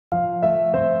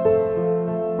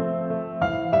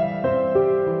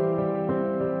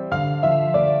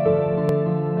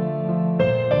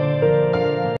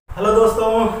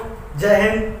जय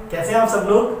हिंद। कैसे हैं आप सब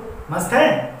लोग? मस्त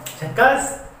हैं? झक्कास,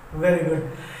 वेरी गुड।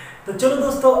 तो चलो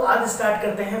दोस्तों, आज स्टार्ट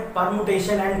करते हैं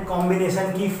परमुटेशन एंड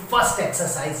कॉम्बिनेशन की फर्स्ट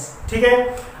एक्सरसाइज। ठीक है।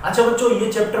 अच्छा बच्चों,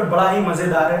 ये चैप्टर बड़ा ही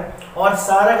मजेदार है और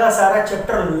सारा का सारा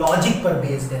चैप्टर लॉजिक पर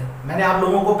बेस्ड है। मैंने आप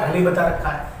लोगों को पहले ही बता रखा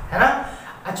है ना।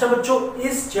 अच्छा बच्चों,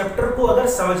 इस चैप्टर को अगर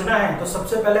समझना है तो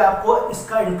सबसे पहले आपको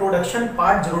इसका इंट्रोडक्शन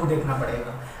पार्ट जरूर देखना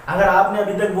पड़ेगा। अगर आपने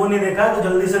अभी तक वो नहीं देखा तो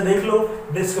जल्दी से देख लो,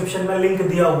 डिस्क्रिप्शन में लिंक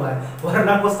दिया हुआ है,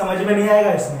 वरना कुछ समझ में नहीं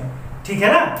आएगा इसमें। ठीक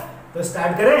है ना। तो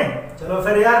स्टार्ट करें, चलो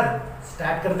फिर यार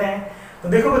स्टार्ट करते हैं। तो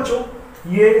देखो बच्चों,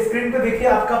 ये स्क्रीन पे देखिए,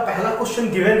 आपका पहला क्वेश्चन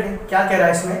गिवन है। क्या कह रहा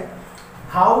है इसमें?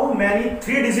 How many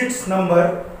 3 digits number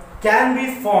can be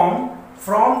form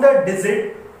from the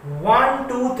digit 1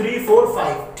 2 3 4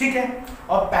 5। ठीक है।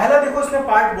 और पहला देखो इसने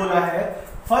पार्ट बोला है,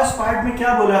 फर्स्ट पार्ट में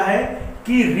क्या बोला है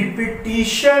कि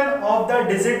repetition of the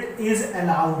digit is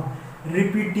allowed.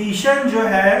 Repetition जो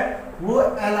है वो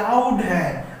अलाउड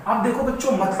है। अब देखो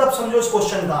बच्चों, मतलब समझो इस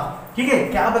क्वेश्चन का। ठीक है।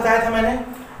 क्या बताया था मैंने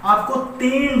आपको?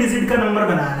 3 डिजिट का नंबर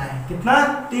बनाना है। कितना?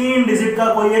 3 डिजिट का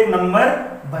कोई एक नंबर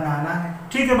बनाना है।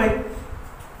 ठीक है भाई।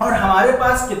 और हमारे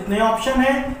पास कितने ऑप्शन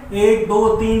हैं? 1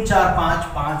 2 3 4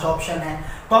 5 ऑप्शन है।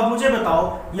 तो अब मुझे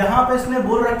बताओ, यहां पे इसने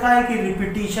बोल रखा है कि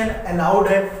रिपीटिशन अलाउड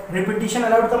है। रिपीटिशन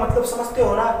अलाउड का मतलब समझते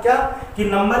हो ना क्या? कि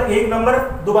एक नंबर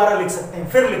दोबारा लिख सकते हैं,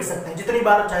 फिर लिख सकते हैं, जितनी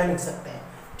बार चाहे लिख सकते हैं।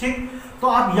 ठीक। तो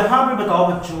आप यहां पे बताओ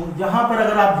बच्चों, यहां पर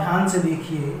अगर आप ध्यान से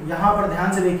देखिए,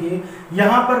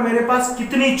 यहां पर मेरे पास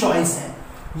कितनी चॉइस है?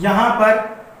 यहां पर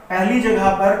पहली जगह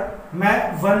पर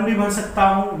मैं 1 भी भर सकता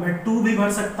हूं, मैं 2 भी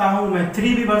भर सकता हूं, मैं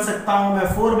 3 भी भर सकता हूं, मैं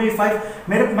 4 भी 5।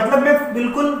 मेरे मतलब मैं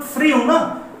बिल्कुल फ्री हूं ना,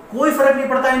 कोई फर्क नहीं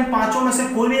पड़ता। इन पांचों में से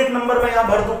कोई भी एक नंबर मैं यहां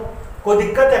भर दूं, कोई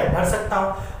दिक्कत है? भर सकता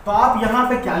हूं। तो आप यहां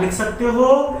पे क्या लिख सकते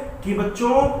हो कि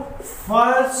बच्चों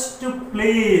first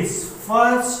place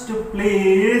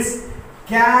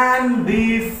can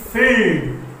be filled.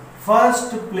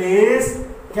 First place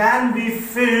can be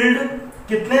filled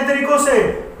कितने तरीकों से?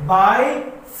 Bye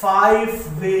 5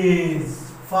 veg.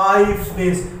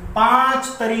 5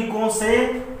 तरीकों से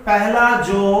पहला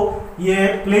जो ये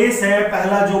प्लेस है,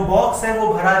 पहला जो बॉक्स है, वो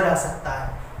भरा जा सकता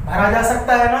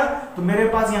है ना। तो मेरे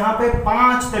पास यहाँ पे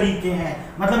 5 तरीके हैं,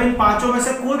 मतलब इन पांचों में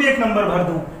से कोई भी एक नंबर भर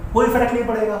दूं, कोई फर्क नहीं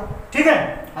पड़ेगा। ठीक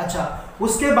है। अच्छा,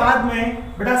 उसके बाद में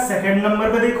बेटा सेकंड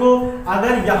नंबर पे देखो,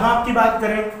 अगर यहां की बात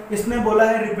करें, इसने बोला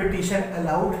है रिपीटिशन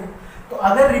अलाउड है। तो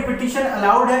अगर रिपीटिशन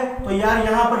अलाउड है तो यार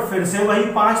यहाँ पर फिर से वही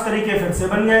 5 तरीके फिर से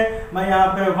बन गए। मैं यहाँ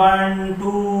पे 1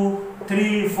 2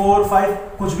 3 4 5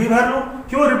 कुछ भी भर लूं।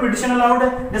 क्यों? रिपीटिशन अलाउड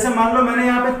है। जैसे मान लो मैंने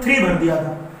यहाँ पे 3 भर दिया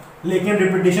था, लेकिन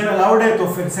रिपीटिशन अलाउड है तो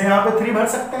फिर से यहाँ पे 3 भर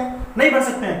सकते हैं? नहीं भर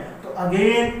सकते हैं। तो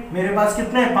अगेन मेरे पास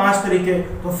कितने? 5 तरीके।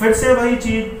 तो फिर से वही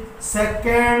चीज,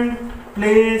 second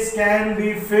place can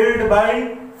be filled by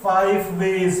 5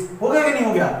 veg. हो गया कि नहीं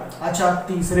हो गया? अच्छा,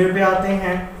 तीसरे पे आते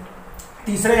हैं।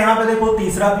 तीसरे यहाँ पे देखो,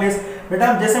 तीसरा प्लेस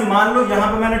बेटा, जैसे मान लो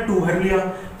यहाँ पे मैंने 2 भर लिया,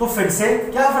 तो फिर से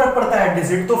क्या फर्क पड़ता है?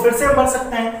 डिजिट तो फिर से हम भर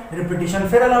सकते हैं, रिपीटिशन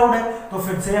फिर अलाउड है। तो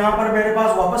फिर से यहाँ पर मेरे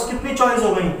पास वापस कितनी चॉइस हो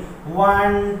गई?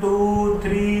 1 2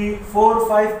 3 4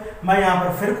 5। मैं यहाँ पर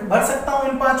फिर भर सकता हूँ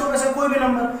इन पांचों में से कोई भी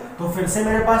नंबर, तो फिर से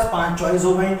मेरे पास 5 चॉइस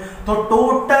हो गई। तो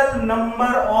टोटल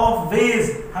नंबर ऑफ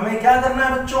वेज हमें क्या करना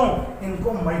है बच्चों?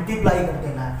 इनको मल्टीप्लाई कर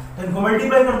देना है। तो इनको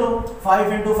मल्टीप्लाई कर दो, 5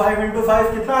 × 5 ×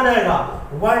 5 कितना आ जाएगा?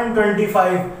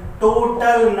 125।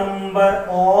 टोटल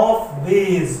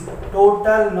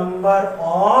नंबर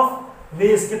ऑफ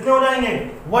वेज, कितने हो जाएंगे?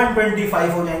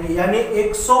 125 हो जाएंगे, यानी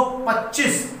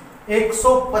 125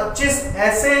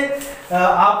 ऐसे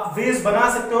आप वेज बना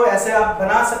सकते हो, ऐसे आप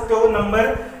बना सकते हो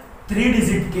नंबर 3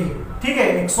 डिजिट के। ठीक है।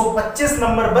 125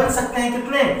 नंबर बन सकते हैं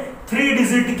कितने? 3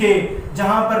 डिजिट के,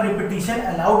 जहां पर रिपीटिशन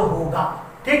अलाउड होगा।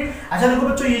 ठीक। अच्छा देखो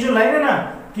बच्चों, ये जो लाइन है ना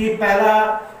कि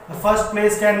पहला first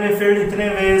place can be filled इतने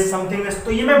वेज समथिंग वेज,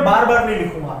 तो ये मैं बार बार नहीं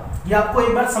लिखूंगा, ये आपको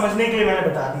एक बार समझने के लिए मैंने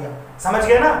बता दिया। समझ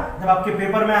गए ना? जब आपके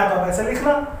पेपर में आया तो आप ऐसे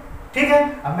लिखना। ठीक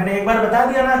है। अब मैंने एक बार बता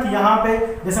दिया ना कि यहाँ पे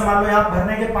जैसे मान लो यहाँ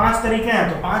भरने के 5 तरीके हैं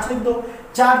तो 5 लिख दो,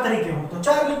 4 तरीके हो तो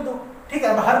 4 लिख दो। ठीक है।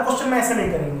 अब हर क्वेश्चन में ऐसे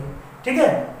नहीं करेंगे। ठीक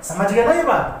है। समझ गए ना ये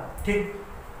बात? ठीक।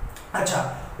 अच्छा,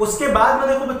 उसके बाद में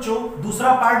देखो बच्चों,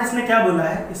 दूसरा पार्ट इसने क्या बोला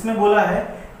है? इसमें बोला है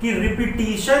कि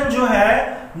रिपीटिशन जो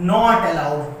है नॉट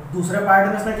अलाउड। दूसरे पार्ट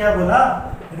में इसने क्या बोला?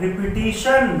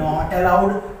 Repetition not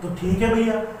allowed. तो ठीक है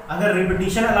भैया, अगर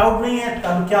रिपीटिशन अलाउड नहीं है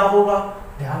तब क्या होगा?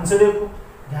 ध्यान से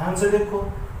देखो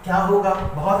क्या होगा,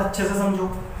 बहुत अच्छे से समझो।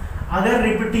 अगर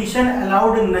रिपीटिशन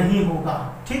अलाउड नहीं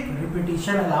होगा, ठीक,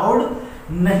 रिपीटिशन अलाउड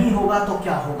नहीं होगा तो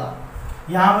क्या होगा?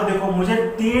 यहां पर देखो, मुझे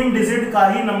 3 डिजिट का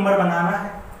ही नंबर बनाना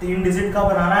है। 3 डिजिट का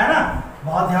बनाना है ना,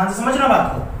 बहुत ध्यान से समझना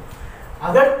बात को।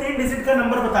 अगर 3 डिजिट का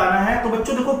नंबर बताना है तो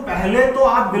बच्चों देखो, पहले तो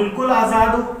आप बिल्कुल आजाद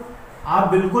हो। आप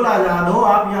बिल्कुल आजाद हो,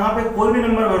 आप यहाँ पे कोई भी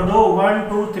नंबर भर दो, 1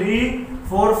 2 3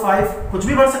 4 5 कुछ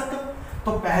भी भर सकते हो।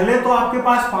 तो पहले तो आपके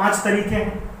पास 5 तरीके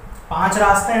हैं, 5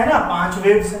 रास्ते हैं ना, 5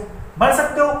 वेव्स हैं, भर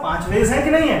सकते हो, 5 वेव्स हैं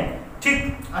कि नहीं है,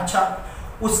 ठीक। अच्छा,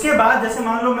 उसके बाद जैसे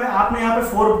मान लो मैं आपने यहाँ पे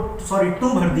 2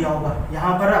 भर दिया होगा,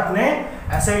 यहाँ पर आपने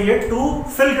ऐसे ये 2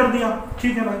 फिल कर दिया,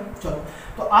 ठीक है भाई। चलो,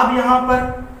 तो अब यहाँ पर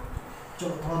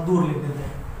चलो थोड़ा दूर लिख देते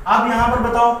हैं। अब यहाँ पर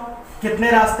बताओ कितने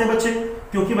रास्ते बचे,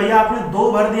 क्योंकि भैया आपने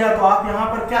 2 भर दिया, तो आप यहाँ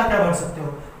पर क्या क्या भर सकते हो,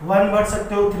 1 भर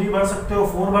सकते हो, 3 भर सकते हो,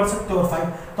 4 भर सकते हो, 5।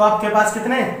 तो आपके पास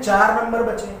कितने 4 नंबर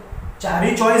बचे, 4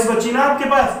 ही चॉइस बची ना आपके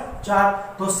पास, 4।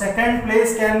 तो second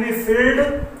place can be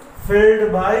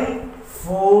filled by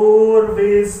 4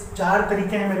 veg, 4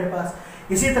 तरीके हैं मेरे पास।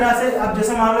 इसी तरह से अब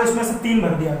जैसे मान लो इसमें से 3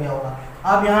 भर दिया गया होगा,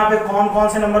 अब यहाँ पे कौन कौन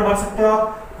से नंबर भर सकते हो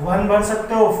आप, 1 भर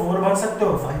सकते हो, 4 भर सकते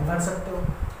हो, 5 भर सकते हो,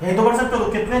 यही तो भर सकते हो।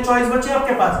 तो कितने चॉइस बचे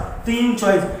आपके पास, 3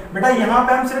 चॉइस। बेटा यहाँ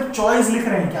पे हम सिर्फ चॉइस लिख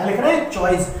रहे हैं, क्या लिख रहे हैं,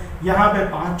 चॉइस। यहाँ पे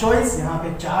 5 चॉइस, यहाँ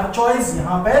पे 4 चॉइस,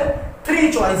 यहाँ पे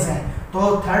 3 चॉइस है।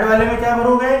 तो थर्ड वाले में क्या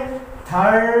भरोगे,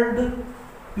 third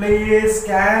place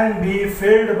can be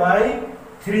filled by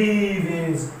 3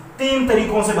 veg, 3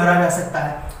 तरीकों से भरा जा सकता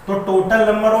है। तो टोटल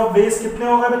नंबर ऑफ वेज कितने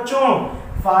हो गए बच्चों,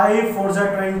 5 4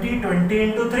 20, 20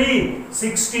 into 3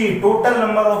 60, total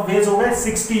number of ways हो गए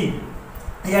 60,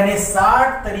 यानी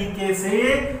 60 तरीके से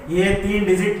ये 3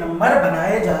 डिजिट नंबर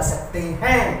बनाए जा सकते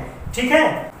हैं, ठीक है।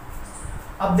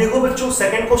 अब देखो बच्चों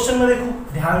सेकंड क्वेश्चन में देखो,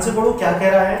 ध्यान से पढ़ो क्या कह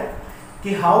रहा है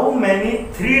कि how many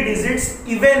 3 digits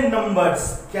even numbers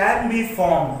can be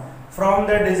form from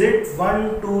the digit 1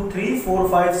 2 3 4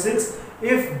 5 6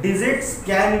 if digits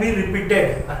can be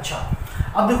repeated. अच्छा,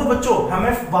 अब देखो बच्चों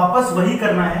हमें वापस वही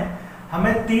करना है,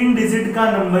 हमें 3 डिजिट का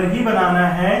नंबर ही बनाना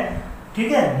है,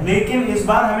 ठीक है। लेकिन इस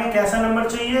बार हमें कैसा नंबर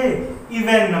चाहिए,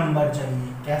 इवन नंबर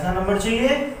चाहिए। कैसा नंबर चाहिए,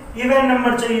 इवन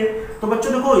नंबर चाहिए। तो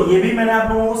बच्चों देखो ये भी मैंने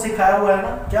आप लोगों को सिखाया हुआ है ना,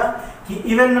 क्या कि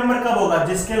इवन नंबर कब होगा,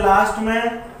 जिसके लास्ट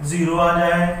में 0 आ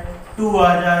जाए, 2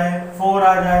 आ जाए, 4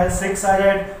 आ जाए, 6 आ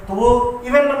जाए, तो वो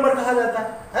इवन नंबर कहा जाता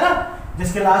है ना।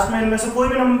 जिसके लास्ट में इनमें से कोई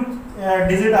भी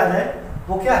डिजिट आ जाए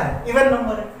वो क्या है, इवन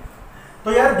नंबर है।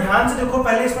 तो यार ध्यान से देखो,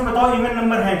 पहले इसमें बताओ इवन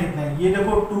नंबर है कितने, ये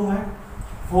देखो 2 है,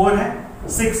 4 है,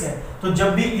 6 है। तो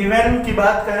जब भी इवन की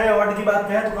बात करें, ऑड की बात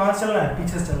करें, तो कहां से चलना है,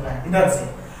 पीछे से चलना है, इधर से।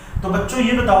 तो बच्चों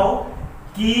ये बताओ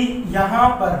कि यहाँ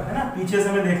पर है ना, पीछे से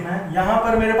हमें देखना है, यहाँ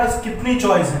पर मेरे पास कितनी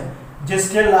चॉइस है,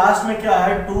 जिसके लास्ट में क्या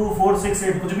है 2 4 6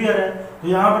 8 कुछ भी आ रहा है। तो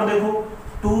यहाँ पर देखो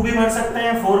 2 भी भर सकते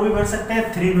हैं, 4 भी भर सकते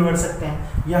हैं, 3 भी भर सकते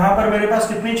हैं। यहाँ पर मेरे पास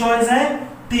कितनी चॉइस है,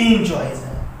 3 चॉइस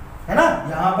है ना।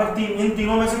 यहाँ पर 3, इन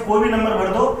तीनों में से कोई भी नंबर भर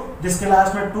दो जिसके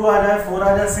लास्ट में 2 आ जाए, 4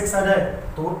 आ जाए, 6 आ जाए,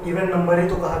 तो इवन नंबर ही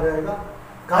तो कहा जाएगा।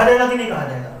 कहा जाएगा कि नहीं कहा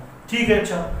जाएगा, ठीक है।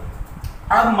 अच्छा,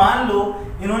 अब मान लो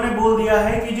इन्होंने बोल दिया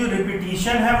है कि जो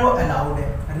रिपीटिशन है वो अलाउड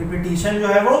है, रिपीटिशन जो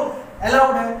है वो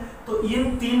अलाउड है। तो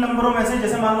इन 3 नंबरों में से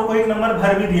जैसे मान लो कोई एक नंबर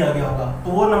भर भी दिया गया होगा,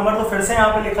 तो वो नंबर तो फिर से यहाँ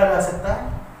पे लिखा जा सकता है,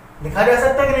 लिखा जा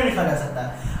सकता है कि नहीं लिखा जा सकता है।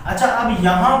 अच्छा, अब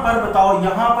यहाँ पर बताओ,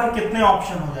 यहाँ पर कितने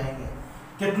ऑप्शन हो जाएंगे,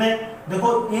 कितने,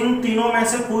 देखो इन तीनों में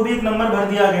से कोई भी एक नंबर भर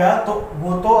दिया गया तो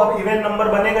वो तो अब इवन नंबर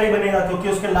बनेगा ही बनेगा, क्योंकि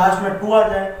उसके लास्ट में 2 आ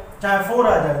जाए, चाहे 4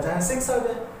 आ जाए, चाहे 6 आ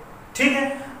जाए, ठीक है।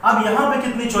 अब यहाँ पे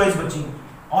कितनी चॉइस बची,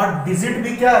 और डिजिट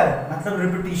भी क्या है, मतलब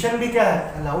रिपीटिशन भी क्या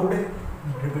है, अलाउड है,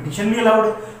 रिपीटिशन भी अलाउड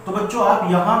है। तो बच्चों आप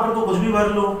यहाँ पर तो कुछ भी भर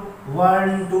लो,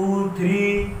 1 2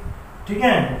 3, ठीक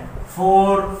है,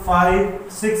 4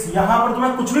 5 6, यहाँ पर तो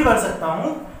मैं कुछ भी भर सकता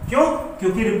हूँ, क्यों,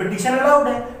 क्योंकि रिपीटिशन अलाउड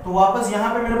है। तो वापस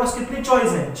यहाँ पे मेरे पास कितनी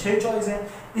चॉइस है, 6 चॉइस है।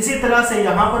 इसी तरह से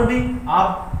यहाँ पर भी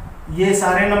आप ये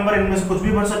सारे नंबर इनमें से कुछ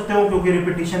भी भर सकते हो, क्योंकि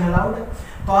रिपीटिशन अलाउड है।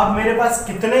 तो आप मेरे पास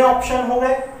कितने ऑप्शन हो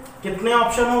गए, कितने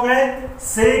ऑप्शन हो गए,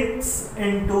 6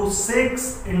 × 6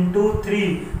 ×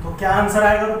 3। तो क्या आंसर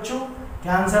आएगा बच्चों,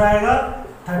 क्या आंसर आएगा,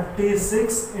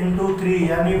 36 × 3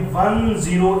 यानी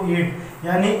 108,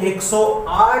 यानी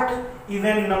 108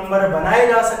 इवन नंबर बनाए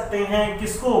जा सकते हैं,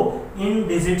 किसको, इन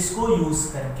डिजिट्स को यूज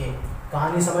करके।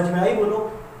 कहानी समझ में आई,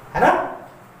 बोलो, है ना।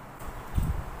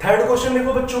 थर्ड क्वेश्चन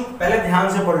देखो बच्चों, पहले ध्यान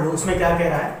से पढ़ लो, उसमें क्या कह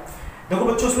रहा है। देखो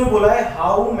बच्चों उसमें बोला है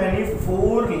how many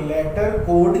 4 letter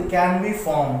code can be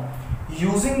form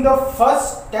using the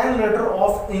first 10 letter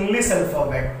of English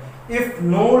alphabet if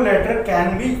no letter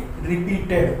can be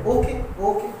repeated. Okay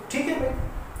okay, ठीक है भाई,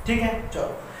 ठीक है।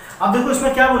 चलो अब देखो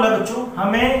इसमें क्या बोला बच्चों,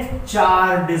 हमें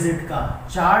 4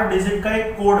 डिजिट का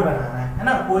एक कोड बनाना है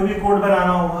ना, कोई भी कोड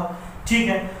बनाना होगा, ठीक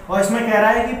है। और इसमें कह रहा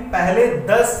है कि पहले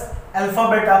 10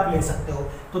 अल्फाबेट आप ले सकते हो।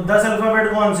 तो 10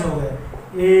 अल्फाबेट कौन से हो गए,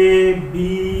 A B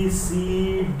C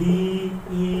D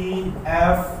E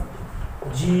F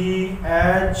G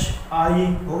H I,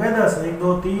 हो गए 10, 1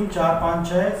 2 3 4 5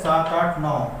 6 7 8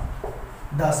 9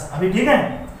 10, अभी ठीक है।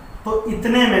 तो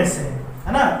इतने में से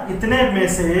है ना, इतने में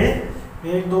से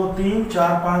 1 2 3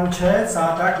 4 5 6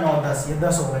 7 8 9 10, ये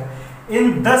 10 हो गए।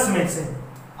 इन 10 में से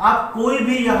आप कोई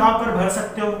भी यहां पर भर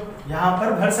सकते हो, यहां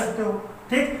पर भर सकते हो,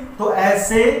 ठीक। तो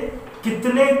ऐसे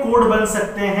कितने कोड बन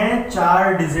सकते हैं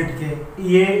 4 डिजिट के,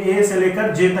 ये ए से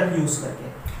लेकर जे तक यूज करके।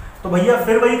 तो भैया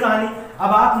फिर वही कहानी,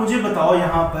 अब आप मुझे बताओ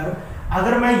यहां पर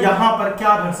अगर मैं यहां पर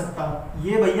क्या भर सकता हूं,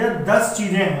 ये भैया 10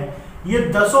 चीजें हैं, ये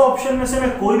 10 ऑप्शन में से मैं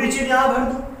कोई भी चीज यहां भर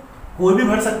दूं, कोई भी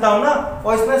भर सकता हूं ना।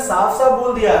 और इसमें साफ साफ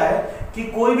बोल दिया है कि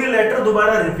कोई भी लेटर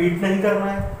दोबारा रिपीट नहीं करना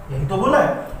है, यही तो बोला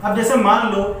है। अब जैसे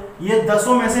मान लो ये 10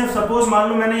 में से सपोज मान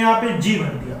लो मैंने यहाँ पे जी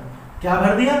भर दिया, क्या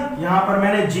भर दिया, यहाँ पर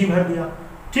मैंने जी भर दिया,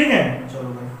 ठीक है, चलो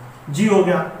भाई जी हो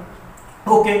गया,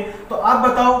 ओके। तो अब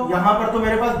बताओ यहाँ पर तो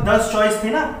मेरे पास 10 चॉइस थी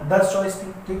ना, 10 चॉइस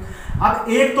थी, ठीक। अब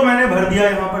एक तो मैंने भर दिया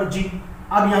यहाँ पर जी,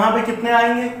 अब यहाँ पे कितने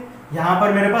आएंगे, यहाँ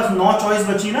पर मेरे पास 9 चॉइस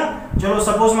बची ना। चलो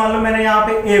सपोज मान लो मैंने यहाँ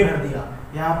पे ए भर दिया,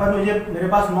 यहाँ पर मेरे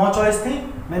पास 9 चॉइस थी,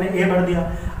 मैंने ए भर दिया।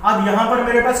 अब यहाँ पर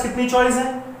मेरे पास कितनी चॉइस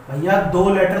है भैया, 2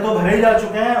 लेटर तो भरे जा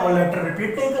चुके हैं और लेटर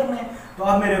रिपीट नहीं करने हैं, तो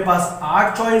अब मेरे पास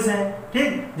 8 चॉइस है,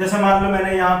 ठीक। जैसे मान लो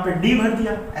मैंने यहाँ पे डी भर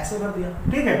दिया, ऐसे भर दिया,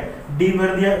 ठीक है, डी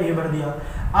भर दिया, ए भर दिया।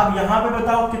 अब यहाँ पे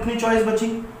बताओ कितनी चॉइस बची,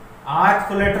 8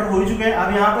 तो लेटर हो ही चुके हैं।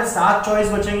 अब यहाँ पे 7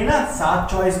 चॉइस बचेंगी ना, 7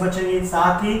 चॉइस बचेंगी,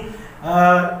 साथ ही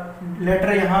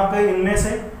लेटर यहाँ पे इनमें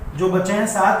से जो बचे हैं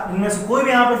 7, इनमें से कोई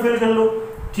भी यहाँ पे फिल कर लो,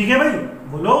 ठीक है भाई,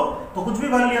 बोलो। तो कुछ भी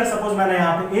भर लिया, सपोज मैंने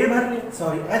यहाँ पे ए भर लिया,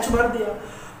 सॉरी एच भर दिया।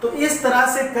 तो इस तरह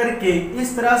से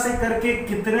करके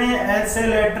कितने ऐसे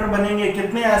लेटर बनेंगे,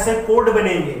 कितने ऐसे कोड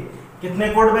बनेंगे, कितने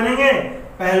कोड बनेंगे,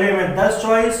 पहले में 10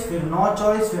 चॉइस, फिर 9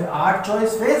 चॉइस, फिर 8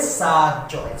 चॉइस, फिर 7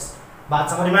 चॉइस। बात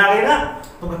समझ में आ गई ना।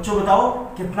 तो बच्चों बताओ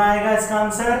कितना आएगा इसका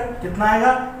आंसर, कितना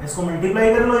आएगा, इसको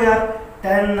मल्टीप्लाई कर लो यार,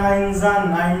 10 9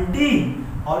 90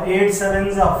 और 8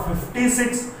 7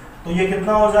 56, तो ये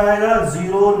कितना हो जाएगा,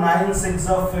 0 9 6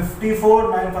 54,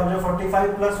 9 5 45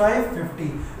 प्लस 5 50,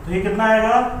 तो ये कितना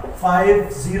आएगा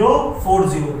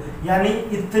 5040। यानी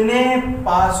इतने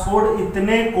पासकोड,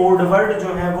 इतने कोड वर्ड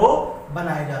जो है वो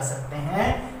बनाए जा सकते हैं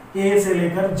ए से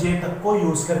लेकर जे तक को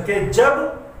यूज करके,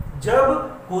 जब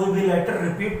कोई भी लेटर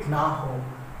रिपीट ना हो,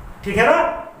 ठीक है ना।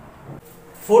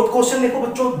 4th क्वेश्चन देखो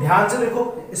बच्चों, ध्यान से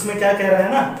देखो इसमें क्या कह रहा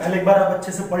है ना, पहले एक बार आप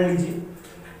अच्छे से पढ़ लीजिए।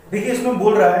 देखिए इसमें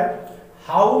बोल रहा है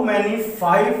how many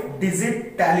 5-digit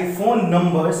telephone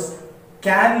numbers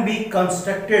can be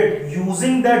constructed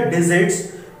using the digits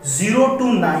 0 to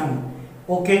 9,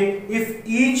 okay, if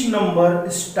each number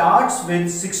starts with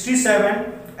 67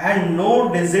 and no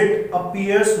digit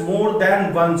appears more than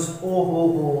once। ओ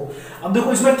हो, अब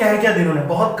देखो इसमें क्या है, क्या दिनों ने,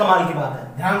 बहुत कमाल की बात है,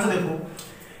 ध्यान से देखो।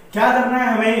 क्या करना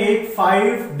है हमें, एक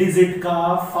 5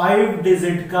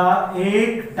 डिजिट का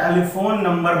एक टेलीफोन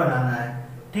नंबर बनाना है,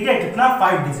 ठीक है, कितना,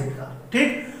 5 डिजिट का, ठीक।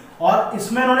 और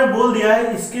इसमें उन्होंने बोल दिया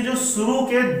है इसके जो शुरू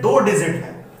के 2 डिजिट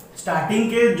हैं, स्टार्टिंग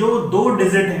के जो 2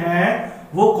 डिजिट हैं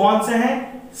वो कौन से हैं,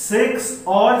 6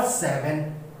 और 7,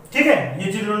 ठीक है,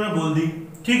 ये चीज उन्होंने बोल दी,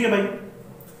 ठीक है भाई।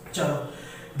 चलो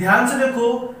ध्यान से देखो,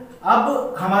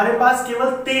 अब हमारे पास केवल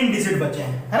 3 डिजिट बचे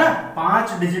हैं, है ना।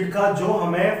 5 डिजिट का जो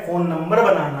हमें फोन नंबर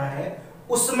बनाना है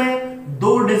उसमें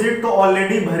 2 डिजिट तो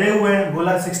ऑलरेडी भरे हुए हैं,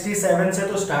 बोला 67 से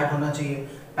तो स्टार्ट होना चाहिए,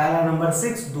 पहला नंबर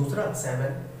 6, दूसरा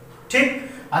 7, ठीक।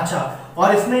 अच्छा,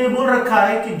 और इसने ये बोल रखा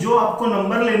है कि जो आपको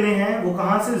नंबर लेने हैं वो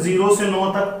कहां से, 0 से 9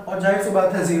 तक, और जाहिर सी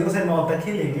बात है 0 से 9 तक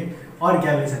ही लेंगे, और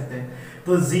क्या ले सकते हैं।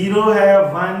 तो 0 है,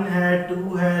 1 है,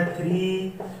 2 है,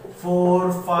 3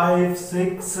 4 5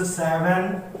 6 7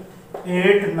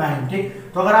 8 9,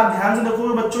 ठीक। तो अगर आप ध्यान से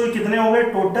देखोगे बच्चों, ये कितने हो गए,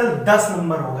 टोटल 10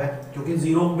 नंबर हो गए, क्योंकि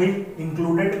 0 भी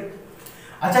इंक्लूडेड।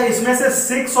 अच्छा, इसमें से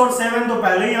 6 और 7 तो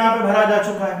पहले ही यहाँ पे भरा जा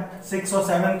चुका है, 6 और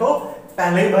 7 तो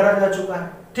पहले ही भरा जा चुका है,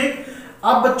 ठीक।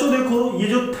 अब बच्चों देखो ये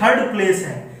जो थर्ड प्लेस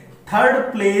है, थर्ड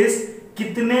प्लेस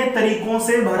कितने तरीकों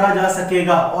से भरा जा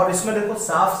सकेगा, और इसमें देखो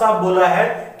साफ साफ बोला है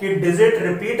कि डिजिट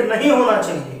रिपीट नहीं होना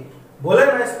चाहिए, बोले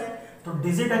ना इसमें। तो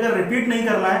डिजिट अगर रिपीट नहीं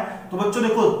करना है तो बच्चों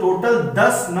देखो टोटल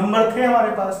 10 नंबर थे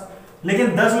हमारे पास,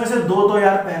 लेकिन 10 में से 2 तो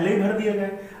यार पहले ही भर दिए गए।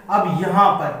 अब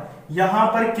यहां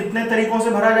पर कितने तरीकों से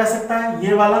भरा जा सकता है,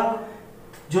 ये वाला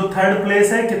जो थर्ड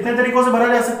प्लेस है कितने तरीकों से भरा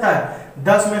जा सकता है,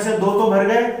 10 में से 2 तो भर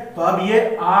गए, तो अब ये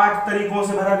 8 तरीकों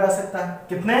से भरा जा सकता है,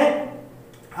 कितने,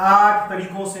 8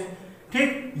 तरीकों से,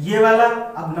 ठीक। ये वाला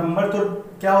अब नंबर तो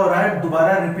क्या हो रहा है,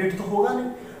 दोबारा रिपीट तो होगा नहीं।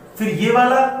 फिर ये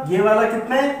वाला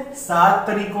कितने, 7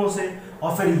 तरीकों से,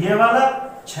 और फिर ये वाला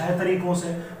 6 तरीकों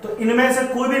से। तो इनमें से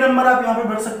कोई भी नंबर आप यहाँ पे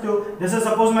भर सकते हो। जैसे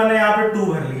सपोज मैंने यहाँ पे 2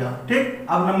 भर लिया, ठीक।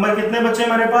 अब नंबर कितने बचे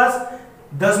हमारे पास,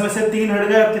 10 में से 3 हट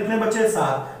गए, अब कितने बचे,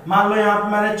 7। मान लो यहाँ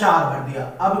पे मैंने 4 भर दिया,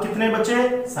 अब कितने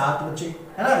बचे, 7 बचे,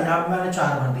 है ना, यहाँ पे मैंने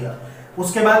 4 भर दिया।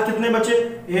 उसके बाद कितने बचे,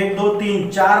 1 2 3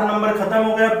 4 नंबर खत्म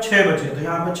हो गए, अब 6 बचे, तो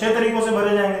यहाँ पे 6 तरीकों से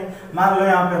भरे जाएंगे। मान लो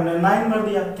यहाँ पे हमने 9 भर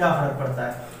दिया, क्या फर्क पड़ता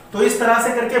है। तो इस तरह से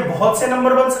करके बहुत से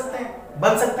नंबर बन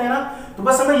सकते हैं ना। तो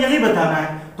बस हमें यही बताना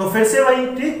है। तो फिर से वही,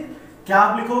 ठीक, क्या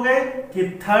आप लिखोगे कि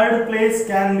third place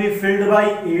can be filled by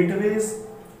 8 veg,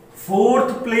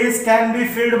 fourth place can be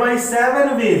filled by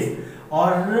 7 veg,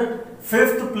 और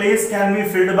fifth place can be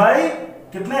filled by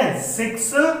कितने,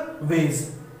 6 वेज।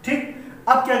 ठीक,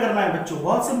 अब क्या करना है बच्चों,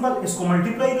 बहुत सिंपल, इसको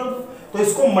मल्टीप्लाई कर दो। तो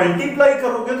इसको मल्टीप्लाई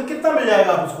करोगे तो कितना मिल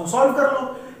जाएगा, आप इसको सॉल्व कर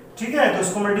लो। ठीक है, तो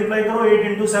इसको मल्टीप्लाई करो, 8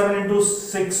 इंटू 7 इंटू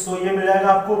 6, तो ये मिल जाएगा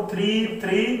आपको 3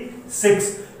 3 6।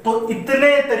 तो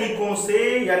इतने तरीकों से,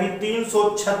 यानी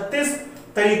 336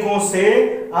 तरीकों से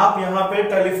आप यहां पे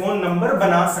टेलीफोन नंबर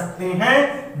बना सकते हैं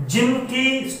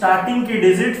जिनकी स्टार्टिंग की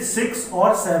डिजिट 6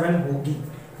 और 7 होगी।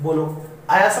 बोलो,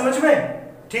 आया समझ में?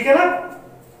 ठीक है ना।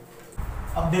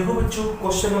 अब देखो बच्चों,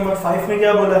 क्वेश्चन नंबर 5 में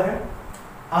क्या बोला है,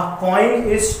 अ coin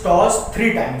is tossed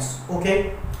 3 times, okay,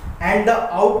 and the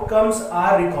outcomes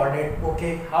are recorded, okay,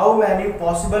 how many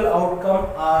possible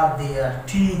outcome are there.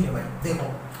 ठीक है भाई, देखो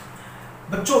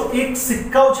बच्चों, एक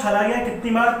सिक्का उछाला गया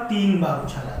कितनी बार, 3 बार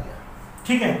उछाला गया।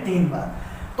 ठीक है, 3 बार।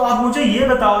 तो आप मुझे ये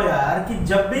बताओ यार कि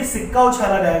जब भी सिक्का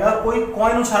उछाला जाएगा, कोई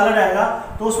कॉइन उछाला जाएगा,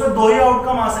 तो उसमें 2 ही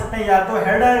आउटकम आ सकते हैं, या तो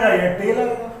हेड आएगा या टेल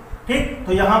आएगा। ठीक,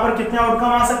 तो यहां पर कितने आउटकम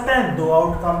आ सकते हैं, 2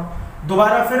 आउटकम।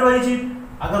 दोबारा फिर वही चीज,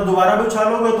 अगर दोबारा भी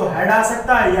उछालोगे तो हेड आ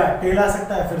सकता है या टेल आ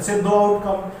सकता है, फिर से 2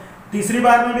 आउटकम। तीसरी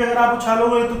बार में भी अगर आप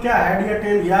उछालोगे तो क्या, हेड या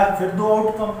टेल, या फिर 2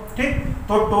 आउटकम। ठीक,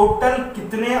 तो टोटल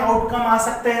कितने आउटकम आ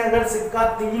सकते हैं अगर सिक्का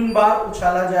 3 बार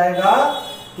उछाला जाएगा,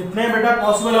 कितने बेटा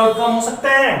पॉसिबल आउटकम हो सकते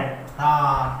हैं,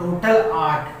 हाँ, टोटल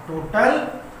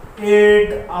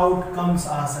 8 आउटकम्स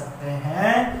आ सकते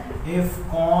हैं इफ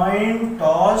कॉइन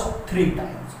टॉस्ड 3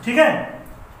 टाइम्स। ठीक है,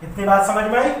 इतनी बात समझ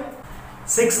में आई।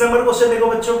 6 नंबर क्वेश्चन देखो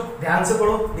बच्चों, ध्यान से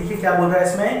पढ़ो, देखिए क्या बोल रहा है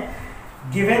इसमें,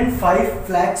 given 5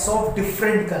 flags of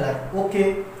different color,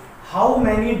 okay, how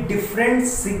many different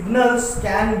signals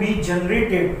can be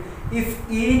generated if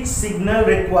each signal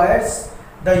requires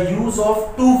the use of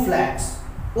 2 flags,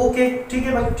 okay, ठीक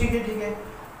है भाई, ठीक है,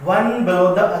 one below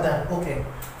the other, okay।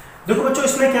 देखो बच्चों,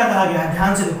 इसमें क्या कहा गया है,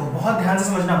 ध्यान से देखो, बहुत ध्यान से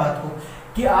समझना बात को,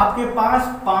 कि आपके पास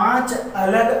 5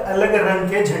 अलग अलग रंग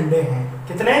के झंडे हैं।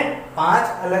 कितने, 5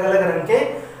 अलग अलग रंग के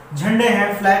झंडे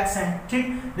हैं, फ्लैग्स हैं।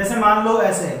 ठीक, जैसे मान लो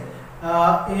ऐसे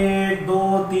 1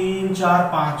 2 3 4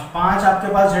 5 आपके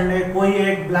पास झंडे, कोई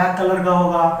एक ब्लैक कलर का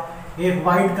होगा, एक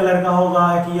व्हाइट कलर का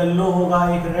होगा, एक येलो होगा,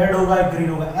 एक रेड होगा, एक ग्रीन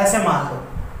होगा, ऐसे मान लो।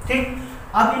 ठीक,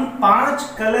 अब इन 5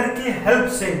 कलर की हेल्प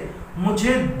से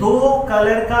मुझे 2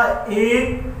 कलर का एक,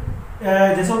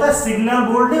 जैसे होता है सिग्नल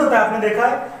बोर्ड, नहीं होता, आपने देखा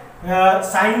है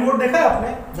साइन बोर्ड, देखा है आपने,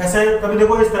 जैसे कभी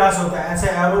देखो इस तरह से होता है, ऐसे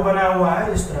एरो बना हुआ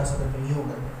है, इस तरह से करके ये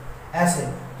होगा ऐसे,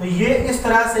 तो ये इस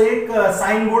तरह से एक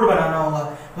साइन बोर्ड बनाना होगा।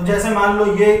 तो जैसे मान लो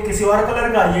ये किसी और कलर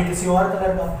का, ये किसी और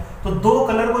कलर का, तो 2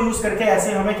 कलर को यूज करके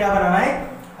ऐसे हमें क्या बनाना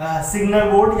है, सिग्नल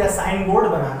बोर्ड या साइन बोर्ड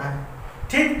बनाना है।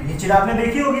 ठीक, ये चीज आपने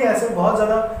देखी होगी, ऐसे बहुत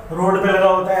ज्यादा रोड पे लगा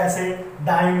होता है, ऐसे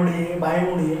दाएं मुड़िए बाएं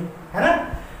मुड़िए, है ना,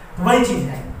 तो वही चीज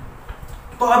है।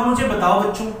 तो अब मुझे बताओ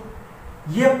बच्चों,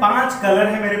 ये 5 कलर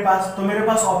है मेरे पास, तो मेरे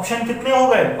पास ऑप्शन कितने हो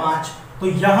गए, 5। तो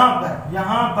यहाँ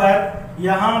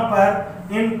पर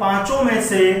इन 5 में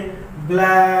से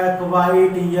black,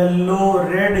 white, yellow,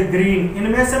 red, green,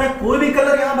 इनमें से मैं कोई भी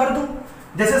कलर यहाँ भर दूं।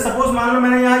 जैसे सपोज मान लो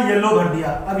मैंने यहाँ येलो भर दिया,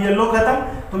 अब येलो खत्म,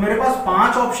 तो मेरे पास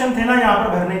 5 ऑप्शन थे ना यहाँ पर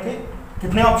भरने के,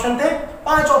 कितने ऑप्शन थे,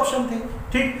 5 ऑप्शन थे।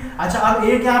 ठीक, अच्छा, अब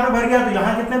एक यहाँ पे भर गया, तो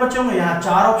यहाँ कितने बचे होंगे, यहाँ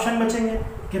 4 ऑप्शन बचेंगे।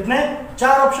 कितने,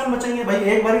 4 ऑप्शन बचेंगे भाई,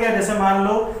 एक भर गया, जैसे मान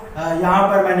लो यहाँ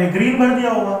पर मैंने ग्रीन भर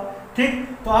दिया होगा। ठीक,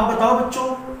 तो आप बताओ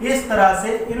बच्चों, इस तरह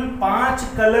से इन 5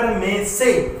 कलर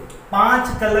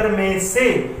में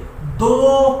से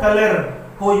 2 कलर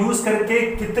को यूज करके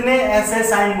कितने ऐसे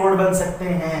साइन बोर्ड बन सकते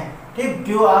हैं। ठीक,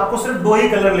 क्यों, आपको सिर्फ 2 ही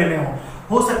कलर लेने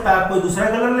हो सकता है आप कोई दूसरा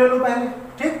कलर ले लो पहले।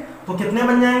 ठीक, तो कितने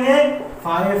बन जाएंगे,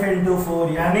 5 into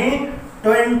 4 यानी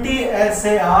 20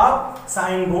 ऐसे आप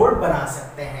साइन बोर्ड बना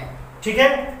सकते हैं। ठीक है,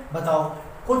 बताओ,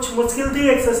 कुछ मुश्किल थी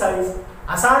एक्सरसाइज,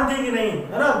 आसान थी कि नहीं,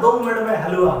 है ना, 2 मिनट में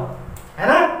हलवा।